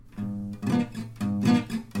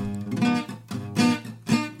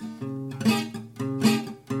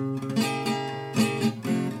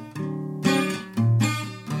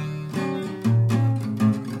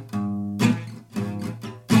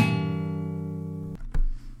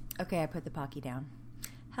Okay, I put the Pocky down.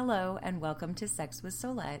 Hello and welcome to Sex with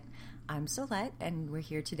Solette. I'm Solette and we're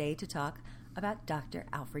here today to talk about Dr.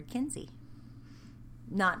 Alfred Kinsey.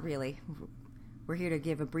 Not really. We're here to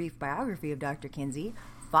give a brief biography of Dr. Kinsey,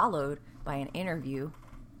 followed by an interview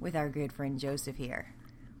with our good friend Joseph here.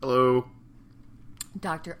 Hello.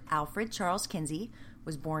 Dr. Alfred Charles Kinsey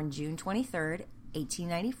was born June 23rd,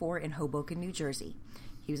 1894 in Hoboken, New Jersey.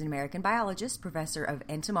 He was an American biologist, professor of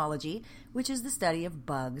entomology, which is the study of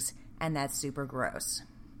bugs, and that's super gross.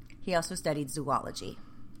 He also studied zoology.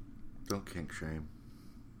 Don't kink shame.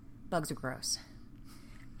 Bugs are gross.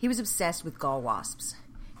 He was obsessed with gall wasps.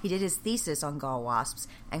 He did his thesis on gall wasps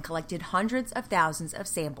and collected hundreds of thousands of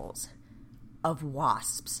samples of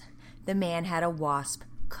wasps. The man had a wasp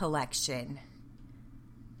collection.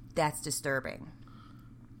 That's disturbing.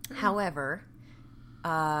 However,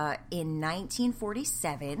 in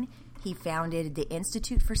 1947, he founded the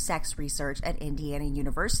Institute for Sex Research at Indiana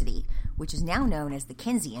University, which is now known as the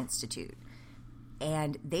Kinsey Institute.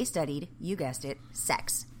 And they studied, you guessed it,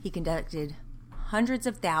 sex. He conducted hundreds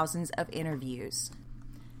of thousands of interviews.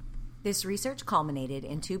 This research culminated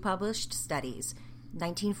in two published studies,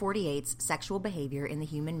 1948's Sexual Behavior in the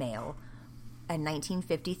Human Male and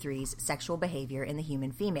 1953's Sexual Behavior in the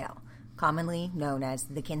Human Female, commonly known as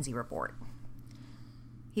the Kinsey Report.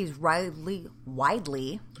 He's widely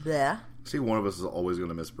bleh. See, one of us is always going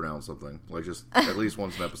to mispronounce something. Like, just at least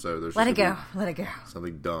once an episode. There's Let it go.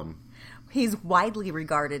 Something dumb. He's widely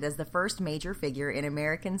regarded as the first major figure in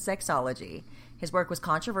American sexology. His work was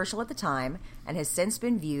controversial at the time and has since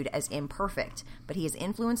been viewed as imperfect, but he has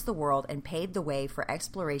influenced the world and paved the way for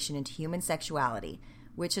exploration into human sexuality,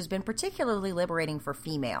 which has been particularly liberating for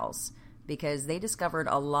females, because they discovered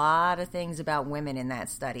a lot of things about women in that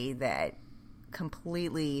study that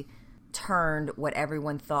completely turned what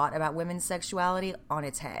everyone thought about women's sexuality on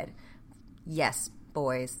its head. Yes,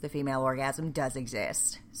 boys, the female orgasm does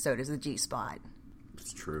exist. So does the G-spot.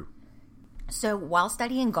 It's true. So while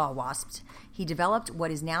studying gall wasps, he developed what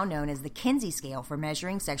is now known as the Kinsey scale for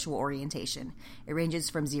measuring sexual orientation. It ranges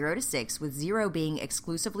from 0 to 6, with 0 being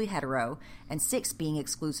exclusively hetero and 6 being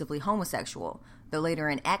exclusively homosexual, though later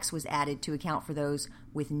an X was added to account for those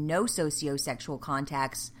with no sociosexual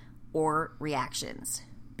contacts or reactions,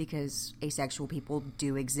 because asexual people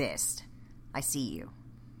do exist. I see you.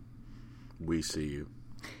 We see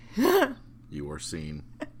you. You are seen.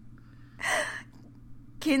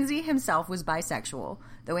 Kinsey himself was bisexual,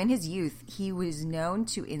 though in his youth he was known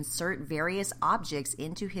to insert various objects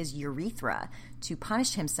into his urethra to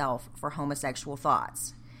punish himself for homosexual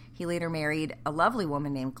thoughts. He later married a lovely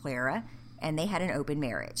woman named Clara, and they had an open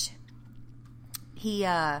marriage. He,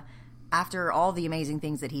 after all the amazing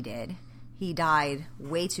things that he did, he died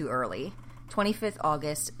way too early, 25th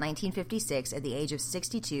August 1956, at the age of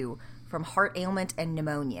 62, from heart ailment and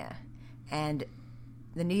pneumonia. And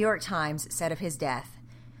the New York Times said of his death,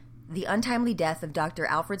 "The untimely death of Dr.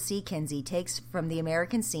 Alfred C. Kinsey takes from the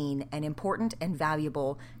American scene an important and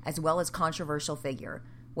valuable as well as controversial figure.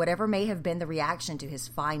 Whatever may have been the reaction to his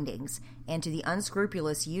findings and to the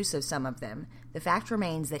unscrupulous use of some of them, the fact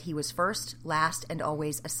remains that he was first, last, and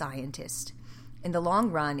always a scientist. In the long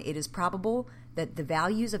run, it is probable that the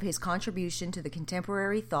values of his contribution to the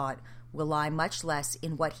contemporary thought will lie much less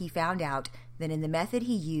in what he found out than in the method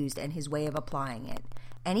he used and his way of applying it.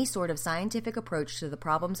 Any sort of scientific approach to the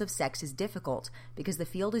problems of sex is difficult because the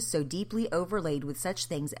field is so deeply overlaid with such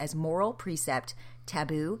things as moral precept,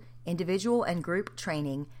 taboo, individual and group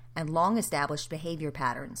training, and long-established behavior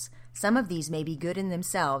patterns. Some of these may be good in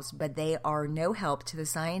themselves, but they are no help to the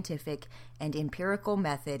scientific and empirical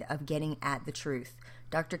method of getting at the truth.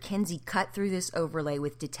 Dr. Kinsey cut through this overlay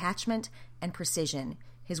with detachment and precision.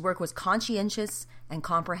 His work was conscientious and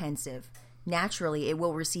comprehensive. Naturally, it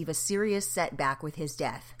will receive a serious setback with his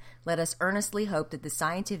death. Let us earnestly hope that the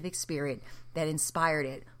scientific spirit that inspired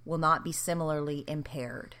it will not be similarly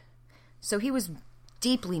impaired." So he was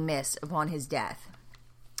deeply missed upon his death.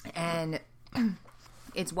 And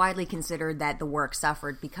it's widely considered that the work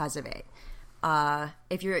suffered because of it.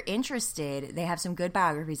 If you're interested, they have some good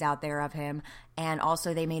biographies out there of him. And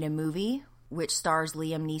also they made a movie which stars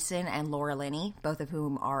Liam Neeson and Laura Linney, both of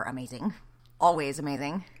whom are amazing. Always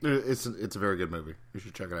amazing. It's a very good movie. You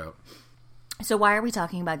should check it out. So why are we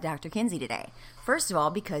talking about Dr. Kinsey today? First of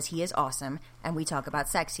all, because he is awesome, and we talk about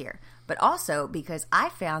sex here. But also because I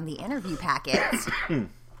found the interview packets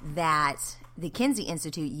that the Kinsey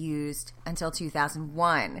Institute used until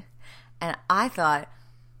 2001. And I thought,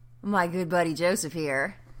 my good buddy Joseph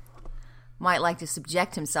here might like to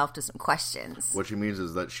subject himself to some questions. What she means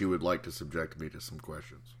is that she would like to subject me to some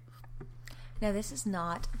questions. Now, this is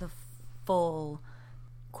not the full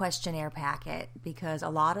questionnaire packet because a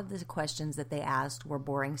lot of the questions that they asked were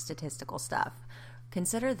boring statistical stuff.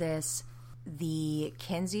 Consider this the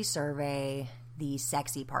Kinsey survey, the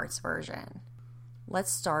sexy parts version.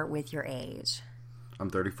 Let's start with your age. I'm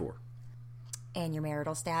 34. And your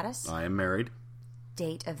marital status? I am married.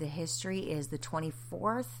 Date of the history is the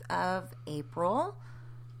 24th of April.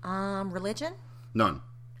 Religion? None.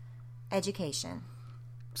 Education?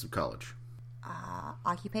 Some college.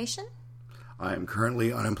 Occupation? I am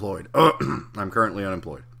currently unemployed. I'm currently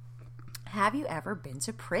unemployed. Have you ever been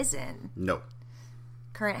to prison? No.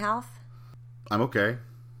 Current health? I'm okay.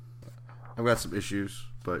 I've got some issues,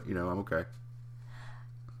 but, I'm okay.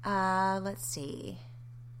 Let's see.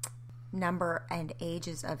 Number and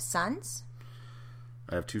ages of sons?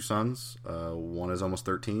 I have 2 sons. One is almost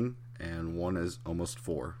 13, and one is almost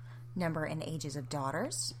 4. Number and ages of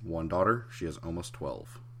daughters? 1 daughter. She is almost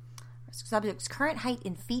 12. Subject's current height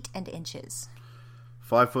in feet and inches?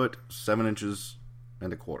 5 foot, 7 inches,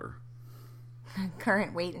 and a quarter.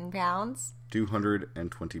 Current weight in pounds?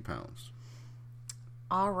 220 pounds.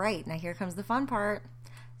 All right, now here comes the fun part.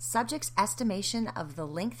 Subject's estimation of the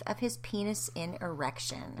length of his penis in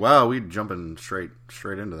erection. Wow, we jumping straight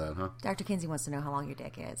into that, huh? Dr. Kinsey wants to know how long your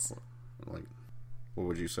dick is. Like, what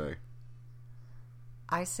would you say?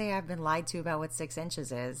 I say I've been lied to about what 6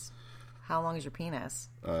 inches is. How long is your penis?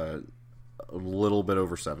 A little bit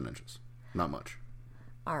over 7 inches. Not much.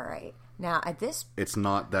 All right. Now, at this... It's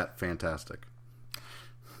not that fantastic.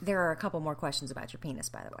 There are a couple more questions about your penis,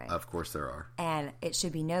 by the way. Of course there are. And it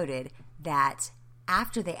should be noted that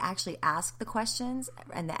after they actually ask the questions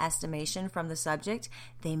and the estimation from the subject,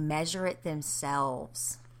 they measure it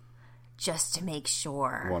themselves just to make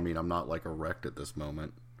sure. Well, I mean, I'm not, erect at this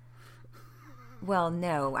moment. Well,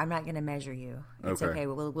 no, I'm not going to measure you. It's Okay.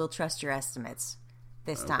 We'll trust your estimates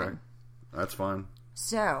this time. That's fine.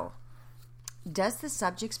 So, does the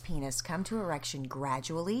subject's penis come to erection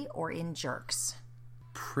gradually or in jerks?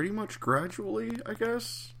 Pretty much gradually, I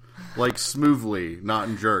guess. Smoothly, not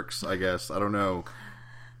in jerks, I guess. I don't know.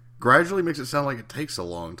 Gradually makes it sound like it takes a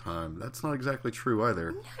long time. That's not exactly true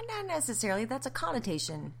either. Not necessarily. That's a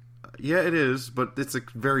connotation. Yeah, it is, but it's a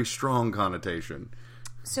very strong connotation.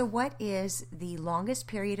 So what is the longest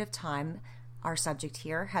period of time our subject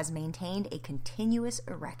here has maintained a continuous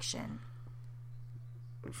erection?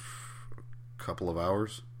 Couple of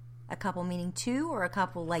hours. A couple meaning 2 or a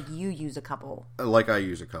couple like you use a couple? Like I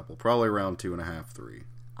use a couple. Probably around 2.5, 3.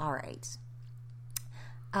 All right.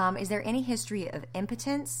 Is there any history of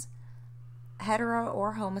impotence, hetero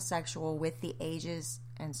or homosexual, with the ages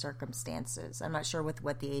and circumstances? I'm not sure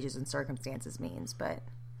what the ages and circumstances means, but...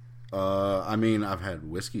 I mean, I've had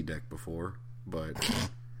whiskey dick before, but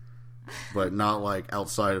not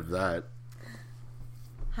outside of that.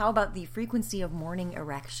 How about the frequency of morning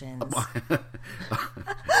erections?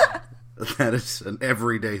 That is an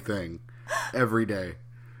everyday thing. Every day.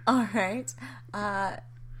 All right.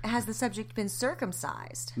 Has the subject been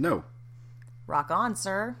circumcised? No. Rock on,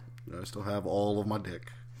 sir. I still have all of my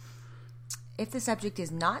dick. If the subject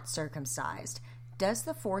is not circumcised, does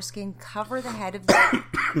the foreskin cover the head of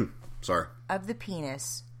the Sorry. of the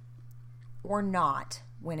penis or not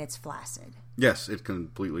when it's flaccid? Yes, it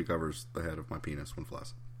completely covers the head of my penis when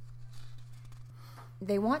flaccid.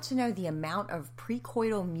 They want to know the amount of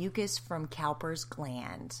precoital mucus from Cowper's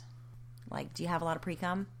gland. Do you have a lot of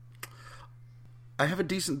pre-cum? I have a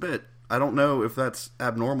decent bit. I don't know if that's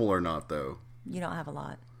abnormal or not, though. You don't have a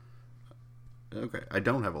lot. Okay, I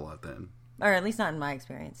don't have a lot then. Or at least not in my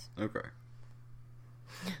experience. Okay.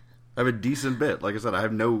 I have a decent bit. Like I said, I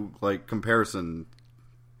have no, comparison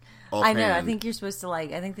offhand. I know. I think you're supposed to, I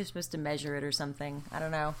think they're supposed to measure it or something. I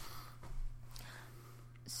don't know.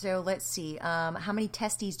 So, let's see. How many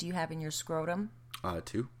testes do you have in your scrotum?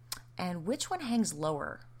 2. And which one hangs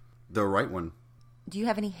lower? The right one. Do you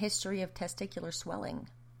have any history of testicular swelling?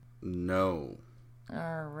 No.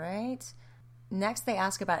 All right. Next, they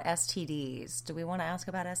ask about STDs. Do we want to ask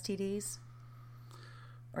about STDs?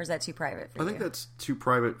 Or is that too private for you? I think that's too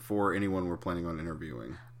private for anyone we're planning on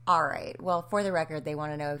interviewing. All right. Well, for the record, they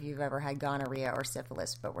want to know if you've ever had gonorrhea or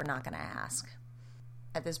syphilis, but we're not going to ask.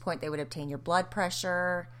 At this point, they would obtain your blood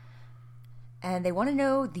pressure, and they want to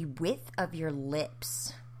know the width of your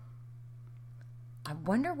lips. I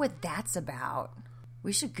wonder what that's about.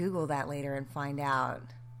 We should Google that later and find out.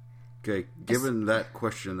 Okay, given that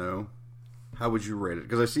question, though, how would you rate it?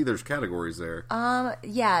 Because I see there's categories there.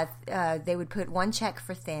 They would put 1 check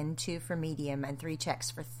for thin, 2 for medium, and 3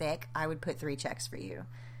 checks for thick. I would put 3 checks for you,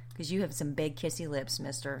 because you have some big kissy lips,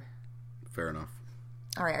 mister. Fair enough.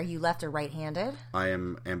 All right, are you left or right-handed? I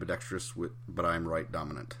am ambidextrous, but I am right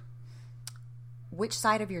dominant. Which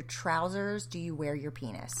side of your trousers do you wear your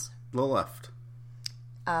penis? The left.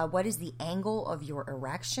 What is the angle of your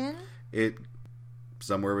erection? It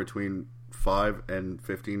somewhere between 5 and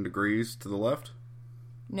 15 degrees to the left.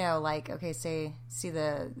 No, like, okay, see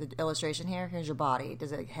the illustration here? Here's your body.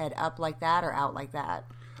 Does it head up like that or out like that?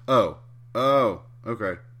 Oh,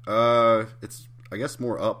 okay. It's, I guess,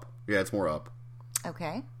 more up. Yeah, it's more up.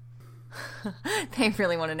 Okay. They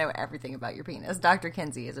really want to know everything about your penis. Dr.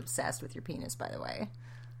 Kinsey is obsessed with your penis, by the way.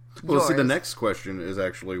 Well, see, the next question is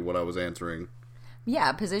actually what I was answering.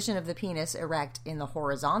 Yeah, position of the penis erect in the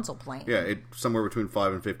horizontal plane. Yeah, it's somewhere between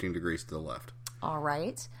 5 and 15 degrees to the left. All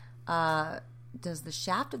right. Does the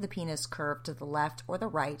shaft of the penis curve to the left or the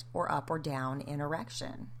right or up or down in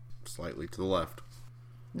erection? Slightly to the left.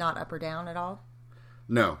 Not up or down at all?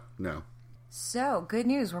 No. So, good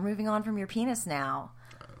news. We're moving on from your penis now.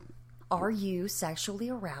 Are you sexually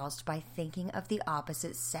aroused by thinking of the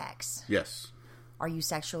opposite sex? Yes. Are you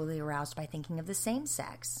sexually aroused by thinking of the same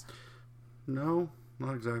sex? No,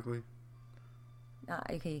 not exactly.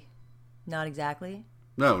 Okay. Not exactly?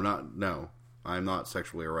 No. I'm not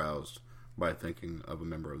sexually aroused by thinking of a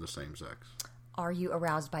member of the same sex. Are you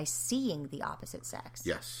aroused by seeing the opposite sex?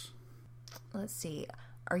 Yes. Let's see.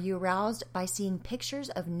 Are you aroused by seeing pictures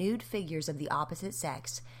of nude figures of the opposite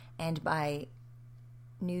sex and by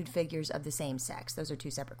nude figures of the same sex? Those are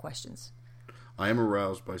two separate questions. I am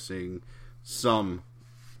aroused by seeing some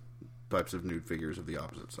types of nude figures of the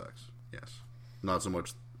opposite sex. Yes. Not so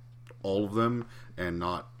much all of them, and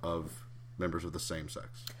not of members of the same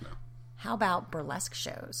sex. No. How about burlesque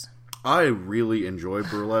shows? I really enjoy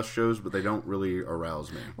burlesque shows, but they don't really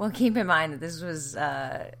arouse me. Well, keep in mind that this was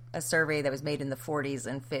a survey that was made in the 40s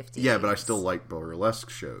and 50s. Yeah, but I still like burlesque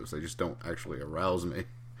shows. They just don't actually arouse me.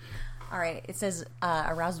 All right. It says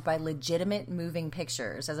aroused by legitimate moving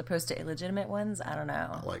pictures as opposed to illegitimate ones. I don't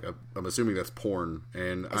know. Like, I'm assuming that's porn,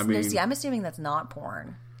 and I No, mean... see, I'm assuming that's not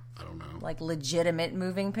porn. I don't know. Like, legitimate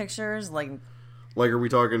moving pictures? Like, are we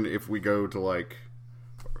talking if we go to, like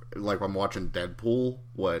I'm watching Deadpool?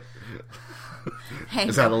 What? hey,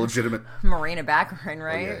 Is that a legitimate... Marina Baccarin,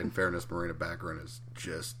 right? Oh, yeah, in fairness, Marina Baccarin is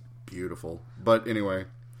just beautiful. But anyway...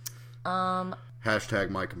 Hashtag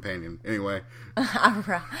my companion. Anyway.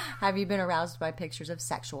 Have you been aroused by pictures of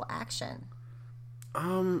sexual action?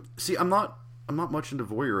 See, I'm not much into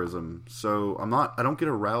voyeurism, so I don't get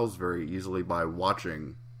aroused very easily by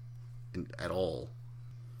watching at all.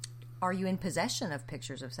 Are you in possession of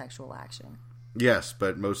pictures of sexual action? Yes,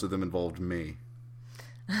 but most of them involved me.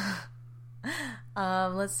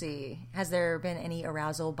 Let's see. Has there been any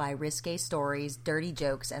arousal by risque stories, dirty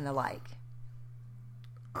jokes, and the like?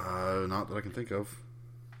 Not that I can think of.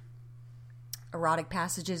 Erotic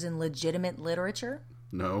passages in legitimate literature?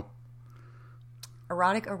 No.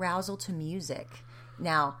 Erotic arousal to music.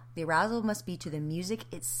 Now, the arousal must be to the music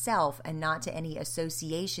itself and not to any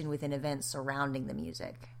association with an event surrounding the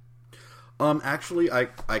music. Actually, I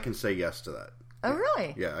can say yes to that. Oh,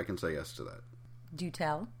 really? Yeah, I can say yes to that. Do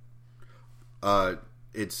tell.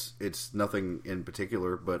 It's nothing in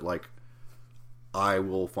particular, but like, I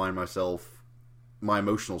will find myself... My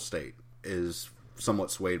emotional state is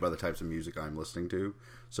somewhat swayed by the types of music I'm listening to.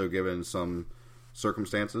 So given some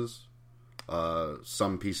circumstances,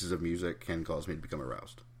 some pieces of music can cause me to become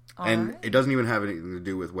aroused. And it doesn't even have anything to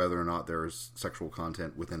do with whether or not there's sexual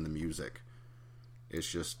content within the music. It's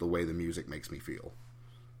just the way the music makes me feel.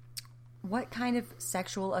 What kind of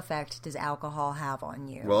sexual effect does alcohol have on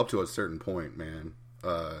you? Well, up to a certain point, man.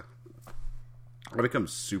 I become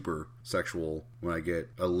super sexual when I get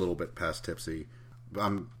a little bit past tipsy.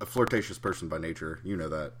 I'm a flirtatious person by nature, you know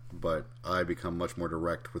that, but I become much more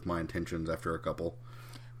direct with my intentions after a couple.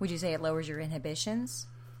 Would you say it lowers your inhibitions?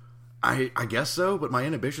 I guess so, but my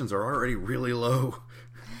inhibitions are already really low.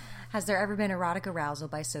 Has there ever been erotic arousal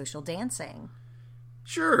by social dancing?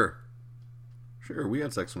 Sure, we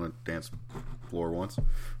had sex on a dance floor once.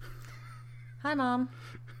 Hi, Mom.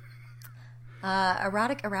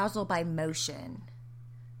 Erotic arousal by motion.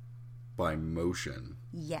 By motion?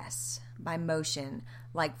 Yes, by motion.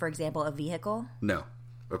 Like, for example, a vehicle? No.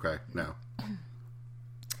 Okay, no.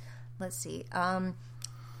 Let's see. Can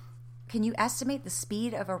you estimate the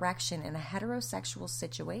speed of erection in a heterosexual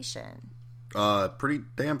situation? Pretty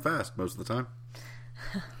damn fast most of the time.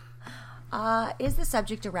 Is the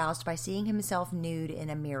subject aroused by seeing himself nude in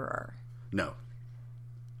a mirror? No.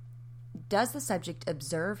 Does the subject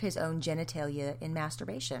observe his own genitalia in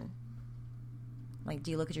masturbation? Like,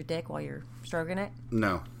 do you look at your dick while you're stroking it?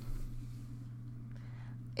 No.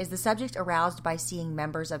 Is the subject aroused by seeing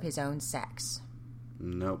members of his own sex?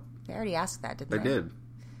 Nope. They already asked that, didn't they? They did.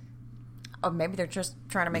 Oh, maybe they're just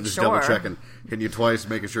trying to make just sure. double checking, hitting you twice,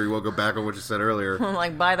 making sure you won't go back on what you said earlier.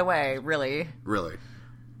 Like, by the way, really? Really?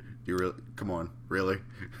 You really? Come on, really?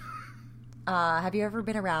 Have you ever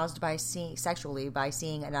been aroused sexually by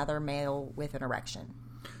seeing another male with an erection?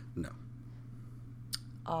 No.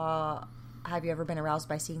 Have you ever been aroused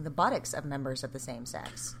by seeing the buttocks of members of the same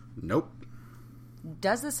sex? Nope.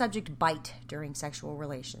 Does the subject bite during sexual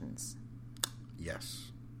relations?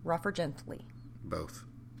 Yes. Rough or gently? Both.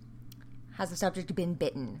 Has the subject been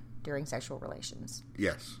bitten during sexual relations?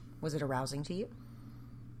 Yes. Was it arousing to you?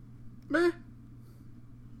 Meh.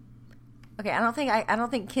 Okay, I don't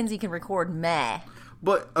think Kinsey can record meh.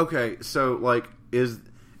 But okay, so like, is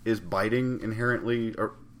biting inherently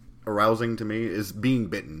arousing to me? Is being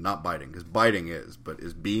bitten, not biting, because biting is, but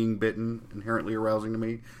is being bitten inherently arousing to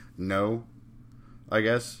me? No, I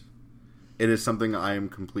guess it is something I am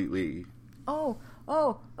completely. Oh!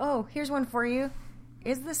 Here's one for you.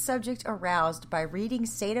 Is the subject aroused by reading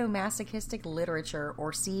sadomasochistic literature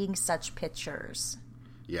or seeing such pictures?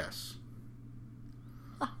 Yes.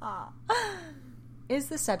 Is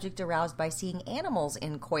the subject aroused by seeing animals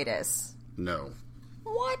in coitus? No.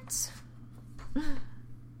 What?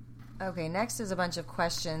 Okay, next is a bunch of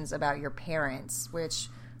questions about your parents, which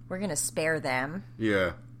we're going to spare them.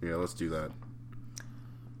 Yeah, let's do that.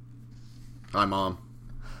 Hi, Mom.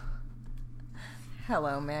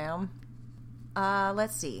 Hello, ma'am.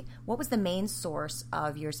 Let's see. What was the main source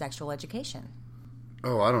of your sexual education?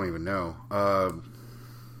 Oh, I don't even know.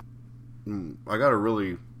 I got a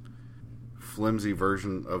really flimsy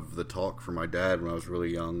version of the talk from my dad when I was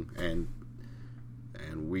really young, and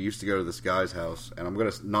we used to go to this guy's house, and I'm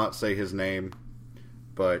going to not say his name,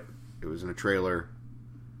 but it was in a trailer,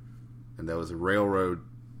 and there was a railroad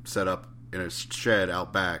set up in a shed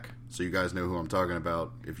out back, so you guys know who I'm talking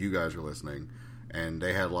about if you guys are listening, and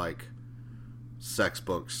they had like sex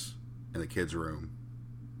books in the kids' room.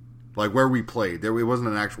 Like where we played. It wasn't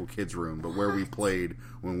an actual kids' room, but where we played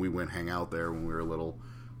when we went hang out there when we were little.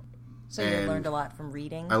 So you learned a lot from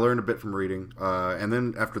reading? I learned a bit from reading. And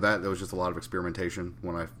then after that, there was just a lot of experimentation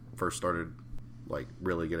when I first started like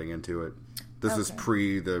really getting into it. This is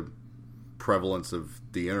pre the prevalence of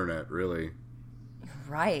the internet, really.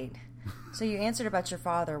 Right. So you answered about your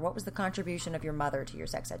father. What was the contribution of your mother to your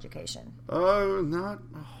sex education? Not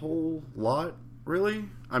a whole lot, really.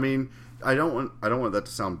 I mean, I don't want that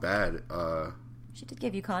to sound bad. She did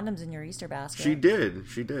give you condoms in your Easter basket. She did.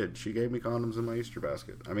 She gave me condoms in my Easter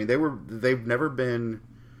basket. I mean, they've never been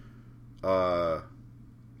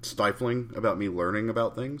stifling about me learning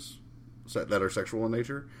about things that are sexual in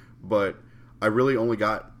nature, but I really only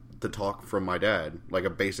got the talk from my dad, like a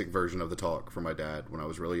basic version of the talk from my dad when I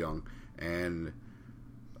was really young, and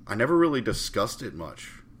I never really discussed it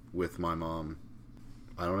much with my mom.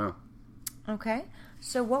 I don't know. Okay.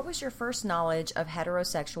 So what was your first knowledge of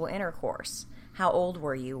heterosexual intercourse? How old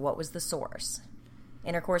were you? What was the source?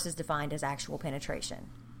 Intercourse is defined as actual penetration.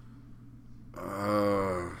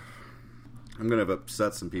 I'm going to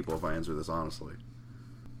upset some people if I answer this honestly,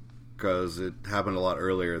 because it happened a lot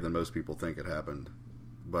earlier than most people think it happened.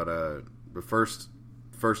 But the first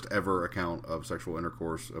ever account of sexual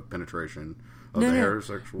intercourse, of penetration, of the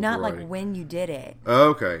heterosexual not variety. like when you did it.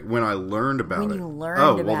 Okay, when I learned about it. When you learned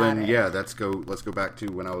about it. Oh, well then, yeah, let's go back to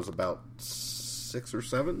when I was about 6 or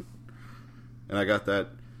 7. And I got that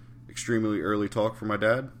extremely early talk from my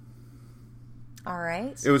dad. All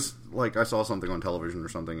right. It was like I saw something on television or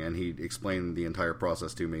something, and he explained the entire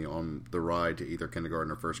process to me on the ride to either kindergarten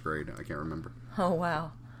or first grade. I can't remember. Oh,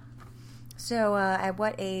 wow. So, at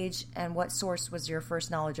what age and what source was your first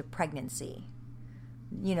knowledge of pregnancy?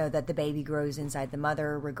 You know, that the baby grows inside the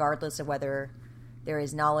mother, regardless of whether there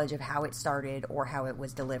is knowledge of how it started or how it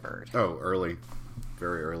was delivered. Oh, early.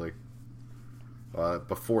 Very early.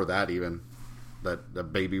 Before that, even. That the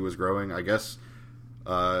baby was growing, I guess.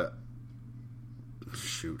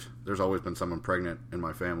 Shoot. There's always been someone pregnant in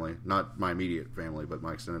my family. Not my immediate family, but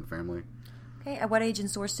my extended family. Okay, at what age and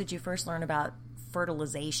source did you first learn about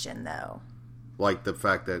fertilization, though? Like the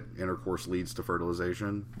fact that intercourse leads to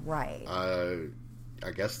fertilization? Right. I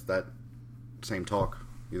guess that same talk,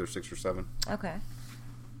 either 6 or 7. Okay.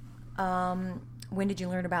 When did you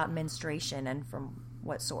learn about menstruation and from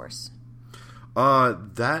what source?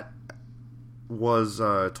 That was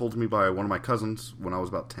told to me by one of my cousins when I was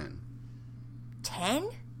about 10. 10?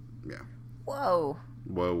 Yeah. Whoa.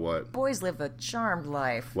 Whoa, what? Boys live a charmed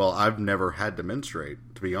life. Well, I've never had to menstruate,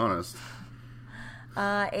 to be honest.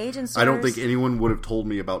 Age and source. I don't think anyone would have told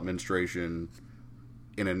me about menstruation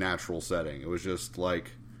in a natural setting. It was just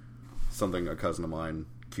like something a cousin of mine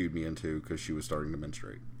cued me into because she was starting to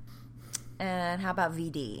menstruate. And how about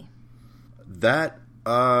VD? That,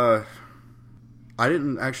 I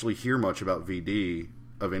didn't actually hear much about VD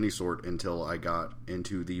of any sort until I got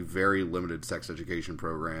into the very limited sex education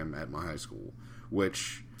program at my high school,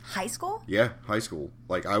 which... High school? Yeah, high school.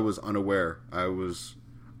 Like, I was unaware.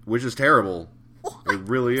 Which is terrible. What? It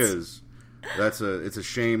really is. It's a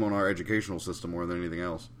shame on our educational system more than anything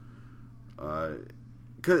else.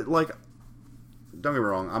 'Cause, like, don't get me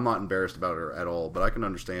wrong, I'm not embarrassed about it at all, but I can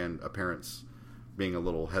understand a parent's being a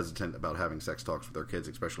little hesitant about having sex talks with their kids,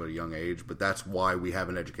 especially at a young age, but that's why we have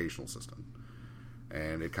an educational system.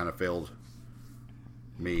 And it kind of failed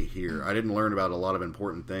me here. I didn't learn about a lot of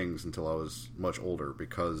important things until I was much older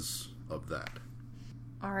because of that.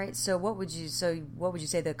 All right, so what would you say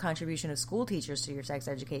the contribution of school teachers to your sex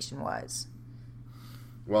education was?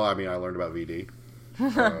 Well, I mean, I learned about VD.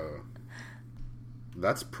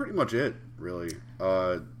 That's pretty much it, really.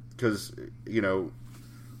 Because, you know,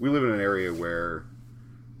 we live in an area where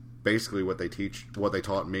basically what they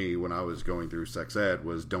taught me when I was going through sex ed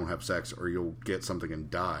was don't have sex or you'll get something and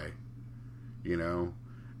die. You know?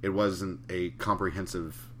 It wasn't a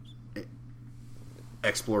comprehensive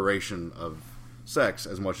exploration of sex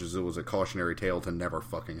as much as it was a cautionary tale to never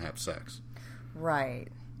fucking have sex. Right.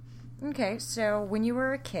 Okay, so when you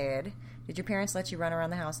were a kid, did your parents let you run around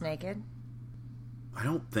the house naked? I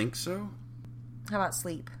don't think so. How about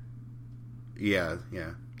sleep? Yeah.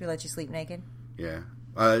 Do they let you sleep naked? Yeah.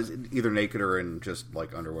 Either naked or in just,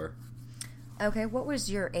 like, underwear. Okay, what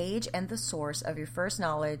was your age and the source of your first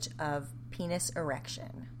knowledge of penis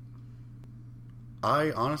erection?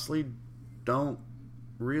 I honestly don't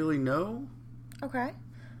really know. Okay.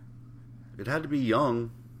 It had to be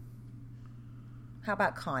young. How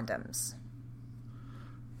about condoms?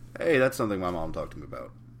 Hey, that's something my mom talked to me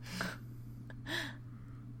about.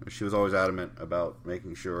 She was always adamant about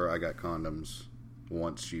making sure I got condoms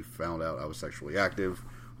once she found out I was sexually active,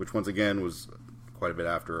 which once again was quite a bit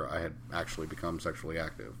after I had actually become sexually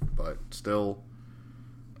active. But still,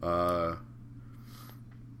 I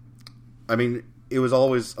mean, it was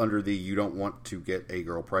always under the you don't want to get a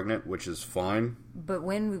girl pregnant, which is fine. But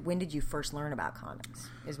when did you first learn about condoms?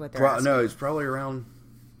 Is what they're asking. No, it's probably around,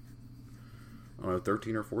 I don't know,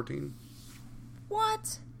 13 or 14.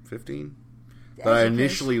 What? 15? That I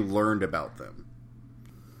initially learned about them.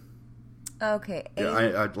 Okay.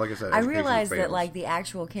 Yeah, like I said, I realize that like the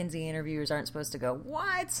actual Kinsey interviewers aren't supposed to go,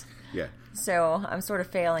 what? Yeah. So I'm sort of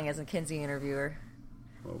failing as a Kinsey interviewer.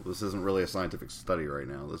 Well, this isn't really a scientific study right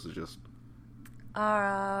now. This is just...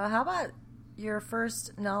 how about your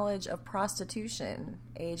first knowledge of prostitution,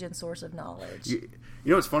 age and source of knowledge? You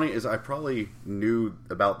know what's funny is I probably knew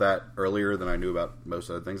about that earlier than I knew about most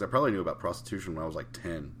other things. I probably knew about prostitution when I was like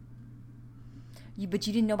 10. But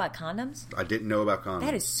you didn't know about condoms? I didn't know about condoms.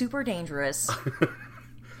 That is super dangerous.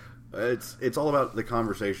 It's all about the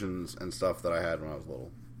conversations and stuff that I had when I was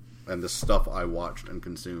little. And the stuff I watched and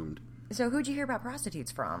consumed. So who'd you hear about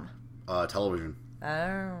prostitutes from? Television.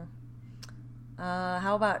 Oh.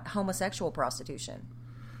 How about homosexual prostitution?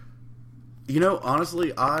 You know,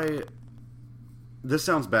 honestly, this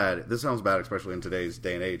sounds bad. This sounds bad, especially in today's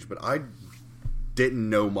day and age, but I didn't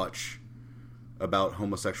know much about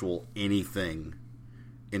homosexual anything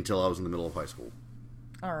until I was in the middle of high school.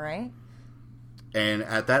 All right. And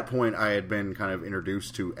at that point, I had been kind of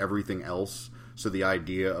introduced to everything else, so the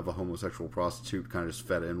idea of a homosexual prostitute kind of just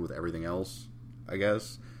fed in with everything else, I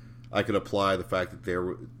guess. I could apply the fact that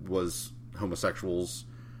there was homosexuals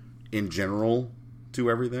in general to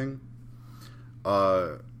everything.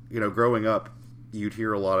 Growing up, you'd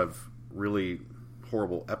hear a lot of really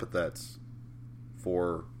horrible epithets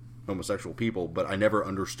for homosexual people, but I never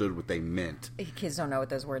understood what they meant. Kids don't know what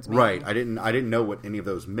those words mean. Right. I didn't know what any of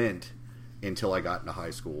those meant until I got into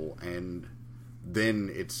high school, and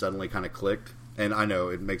then it suddenly kind of clicked. And I know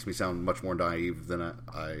it makes me sound much more naive than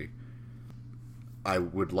I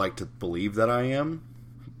would like to believe that I am,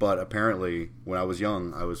 but apparently when I was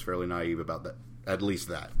young, I was fairly naive about that. At least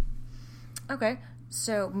that. Okay.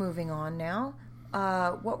 So moving on now.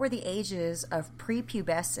 What were the ages of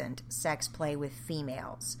prepubescent sex play with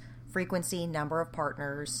females? Frequency, number of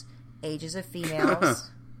partners, ages of females.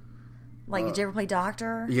 Did you ever play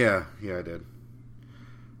doctor? Yeah, I did.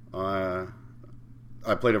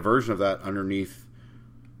 I played a version of that underneath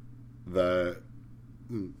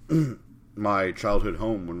my childhood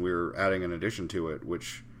home when we were adding an addition to it,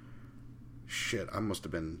 which, shit, I must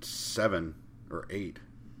have been 7 or 8.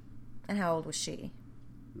 And how old was she?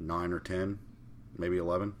 9 or 10, maybe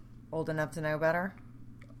 11. Old enough to know better?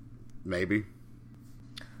 Maybe.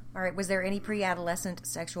 All right, was there any pre-adolescent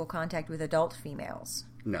sexual contact with adult females?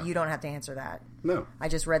 No. You don't have to answer that. No. I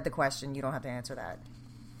just read the question. You don't have to answer that.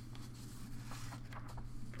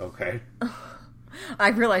 Okay. I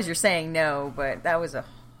realize you're saying no, but that was a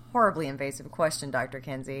horribly invasive question, Dr.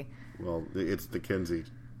 Kinsey. Well, it's the Kinsey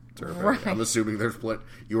survey. Right. I'm assuming there's plenty.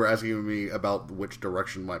 You were asking me about which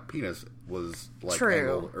direction my penis was True.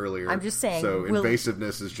 angled earlier. I'm just saying, So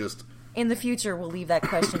invasiveness is just in the future. We'll leave that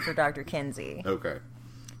question for Dr. Kinsey. okay.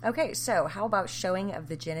 Okay, so how about showing of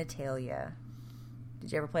the genitalia?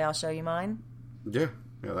 Did you ever play I'll Show You Mine? Yeah.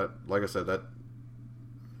 That, like I said,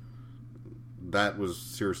 that was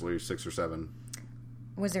seriously 6 or 7.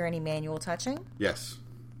 Was there any manual touching? Yes.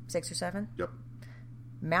 6 or 7? Yep.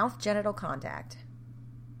 Mouth genital contact.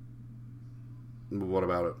 What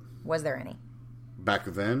about it? Was there any? Back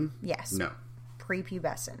then? Yes. No.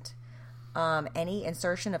 Prepubescent. Any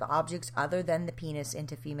insertion of objects other than the penis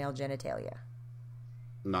into female genitalia?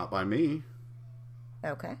 Not by me,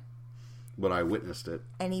 Okay. but I witnessed it.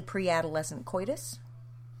 Any pre-adolescent coitus?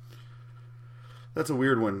 That's a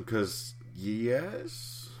weird one, because,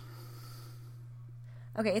 yes.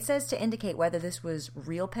 Okay, it says to indicate whether this was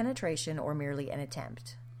real penetration or merely an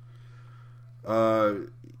attempt.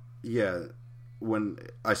 Yeah. When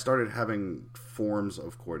I started having forms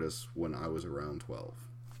of coitus when I was around 12.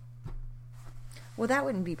 Well, that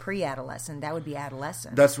wouldn't be pre-adolescent. That would be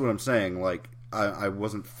adolescent. That's what I'm saying. Like, I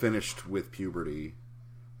wasn't finished with puberty.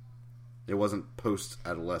 It wasn't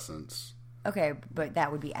post-adolescence. Okay, but that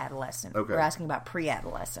would be adolescent. Okay. We're asking about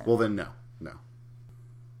pre-adolescent. Well, then, no. No.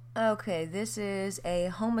 Okay, this is a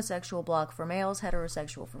homosexual block for males,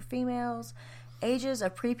 heterosexual for females. Ages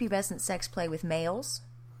of prepubescent sex play with males.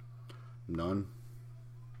 None.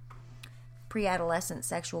 Pre-adolescent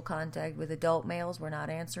sexual contact with adult males. We're not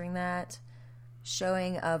answering that.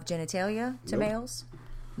 Showing of genitalia to Nope. males.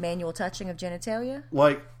 Manual touching of genitalia.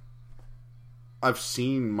 Like, I've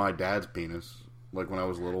seen my dad's penis, like, when I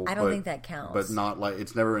was little. I don't think that counts. But not, like,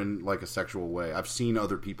 it's never in, like, a sexual way. I've seen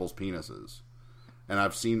other people's penises. And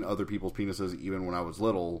I've seen other people's penises even when I was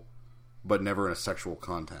little, but never in a sexual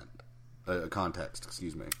context,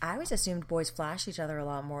 excuse me. I always assumed boys flashed each other a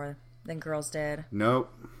lot more than girls did.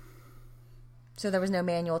 Nope. So there was no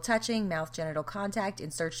manual touching, mouth genital contact,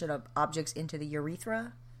 insertion of objects into the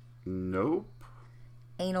urethra, Nope.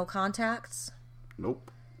 anal contacts. Nope.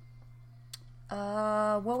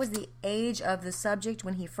 What was the age of the subject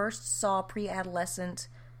when he first saw pre-adolescent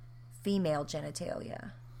female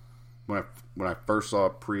genitalia? When I first saw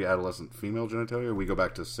pre-adolescent female genitalia, we go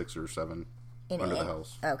back to 6 or 7 under the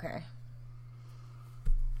house. Okay.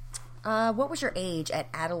 What was your age at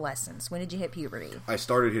adolescence? When did you hit puberty? I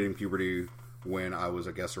started hitting puberty when I was,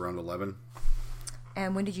 I guess, around 11.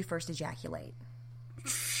 And when did you first ejaculate?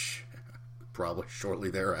 Probably shortly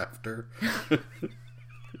thereafter.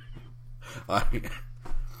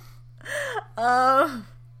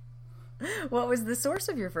 What was the source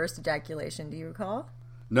of your first ejaculation? Do you recall?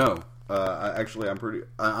 No.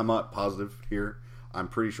 I'm not positive here. I'm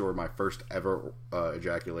pretty sure my first ever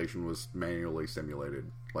ejaculation was manually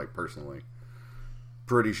simulated, like, personally.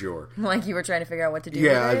 Pretty sure. Like you were trying to figure out what to do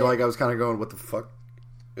Yeah, with it? I was kind of going, what the fuck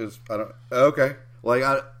is... Okay. Like,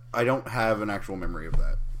 I don't have an actual memory of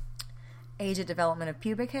that. Age of development of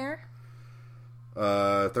pubic hair?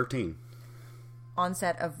 13.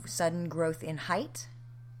 Onset of sudden growth in height?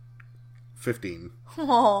 15.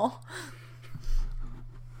 Oh.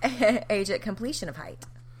 Age at completion of height?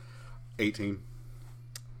 18.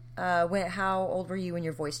 How old were you when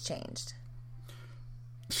your voice changed?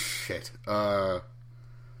 Shit.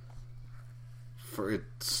 It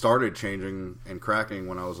started changing and cracking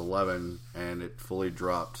when I was 11, and it fully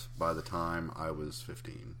dropped by the time I was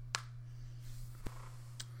 15.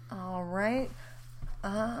 All right.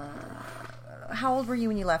 How old were you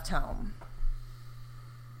when you left home?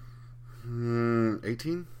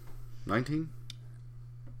 18? 19?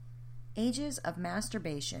 Ages of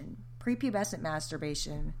masturbation. Prepubescent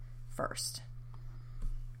masturbation first.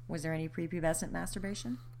 Was there any prepubescent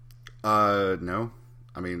masturbation? No.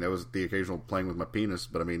 I mean, there was the occasional playing with my penis,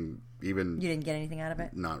 but I mean, even... You didn't get anything out of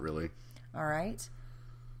it? Not really. All right.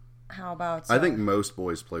 How about... I think most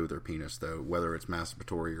boys play with their penis, though, whether it's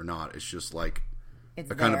masturbatory or not. It's just like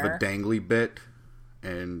it's kind of a dangly bit,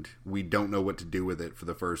 and we don't know what to do with it for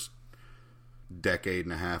the first decade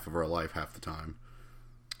and a half of our life half the time.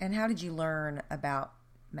 And how did you learn about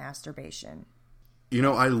masturbation? You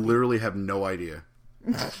know, I literally have no idea.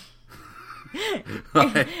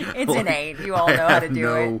 It's innate. You all know how to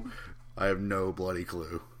do it. I have no bloody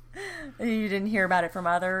clue. You didn't hear about it from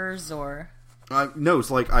others, or... No, it's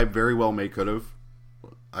like I very well could have.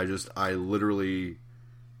 I literally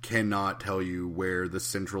cannot tell you where the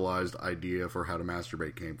centralized idea for how to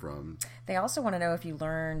masturbate came from. They also want to know if you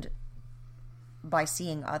learned by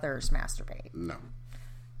seeing others masturbate. No.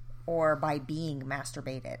 Or by being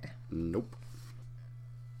masturbated. Nope.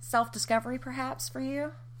 self-discovery, perhaps, for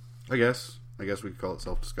you? I guess we could call it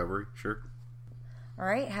self-discovery. Sure. All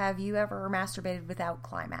right. Have you ever masturbated without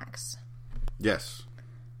climax? Yes.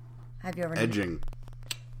 Have you ever Edging.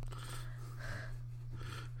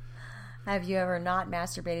 Have you ever not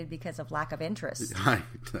masturbated because of lack of interest? I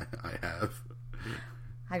have.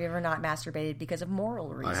 Have you ever not masturbated because of moral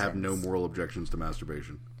reasons? I have no moral objections to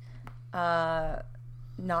masturbation. Not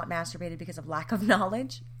masturbated because of lack of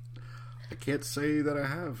knowledge? I can't say that I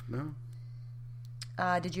have, no.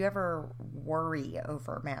 Did you ever worry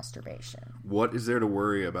over masturbation? What is there to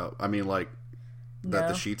worry about? I mean, like, that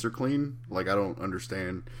the No. sheets are clean? Like, I don't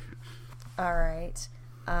understand. All right.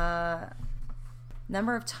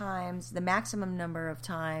 Number of times, the maximum number of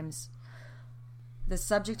times the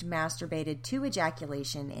subject masturbated to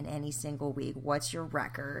ejaculation in any single week. What's your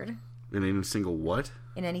record? In any single what?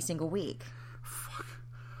 In any single week. Fuck.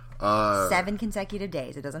 7 consecutive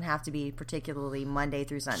days. It doesn't have to be particularly Monday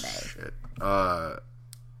through Sunday. Shit.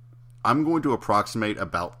 I'm going to approximate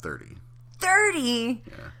about 30. 30?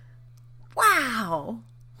 Yeah. Wow.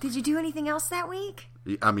 Did you do anything else that week?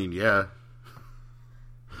 I mean, yeah.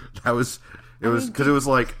 It was because it was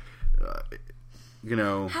like, you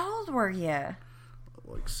know, How old were you?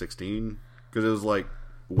 like 16. Because it was like,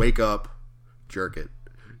 wake up, jerk it,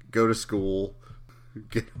 go to school,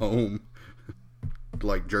 get home,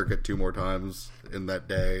 like jerk it 2 more times in that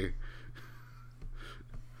day,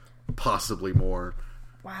 possibly more.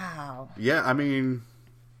 Wow. Yeah, I mean,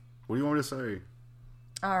 what do you want me to say?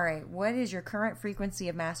 All right. What is your current frequency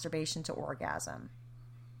of masturbation to orgasm?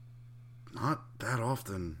 Not that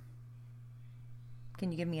often.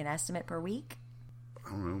 Can you give me an estimate per week?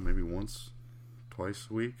 I don't know, maybe once, twice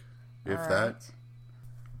a week, if All that. right.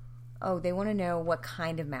 Oh, they want to know what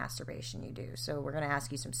kind of masturbation you do. So we're going to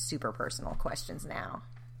ask you some super personal questions now.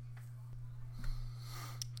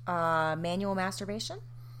 Manual masturbation?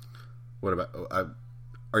 What about?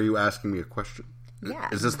 Are you asking me a question? Yeah.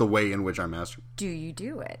 Is this the way in which I masturbate? Do you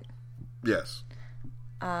do it? Yes.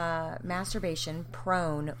 Masturbation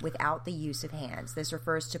prone without the use of hands. This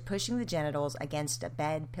refers to pushing the genitals against a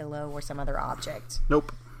bed, pillow, or some other object.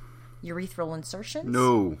 Nope. Urethral insertions?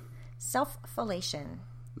 No. Self-fellation.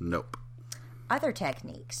 Nope. Other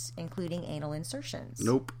techniques, including anal insertions.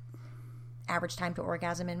 Nope. Average time to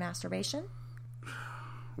orgasm in masturbation?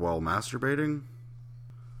 While masturbating,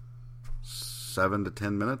 7 to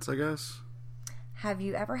 10 minutes, I guess. Have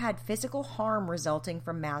you ever had physical harm resulting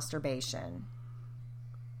from masturbation?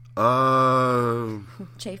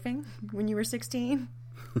 Chafing when you were 16?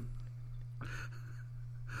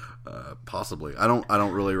 Possibly. I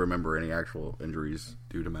don't really remember any actual injuries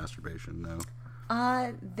due to masturbation. No.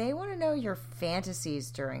 They want to know your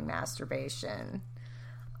fantasies during masturbation.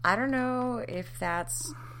 I don't know if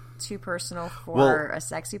that's too personal for a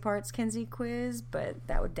sexy parts Kinsey quiz, but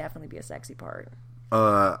that would definitely be a sexy part.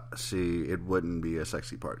 See, it wouldn't be a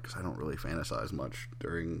sexy part because I don't really fantasize much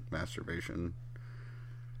during masturbation.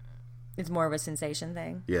 It's more of a sensation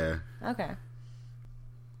thing? Yeah. Okay.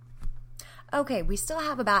 Okay, we still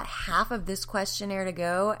have about half of this questionnaire to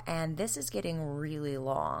go, and this is getting really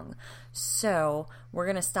long. So we're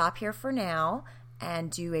going to stop here for now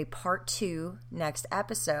and do a part 2 next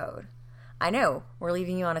episode. I know, we're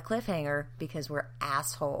leaving you on a cliffhanger because we're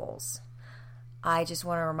assholes. I just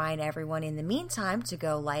want to remind everyone in the meantime to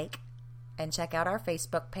go like and check out our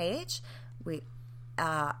Facebook page. We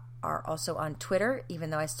are also on Twitter, even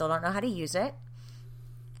though I still don't know how to use it.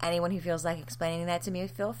 Anyone who feels like explaining that to me,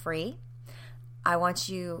 feel free. I want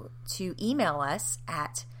you to email us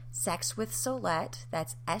at sexwithsolette,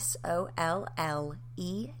 that's SOLLETTE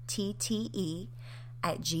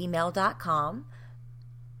 @gmail.com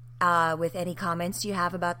with any comments you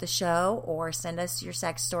have about the show, or send us your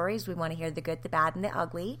sex stories. We want to hear the good, the bad, and the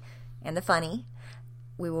ugly, and the funny.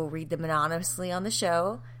 We will read them anonymously on the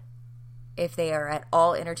show if they are at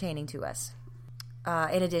all entertaining to us.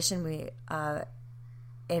 In addition,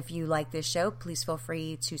 if you like this show, please feel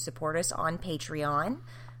free to support us on Patreon.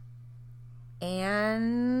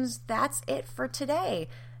 And that's it for today.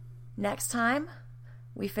 Next time,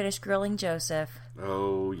 we finish grilling Joseph.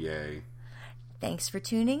 Oh, yay. Thanks for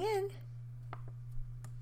tuning in.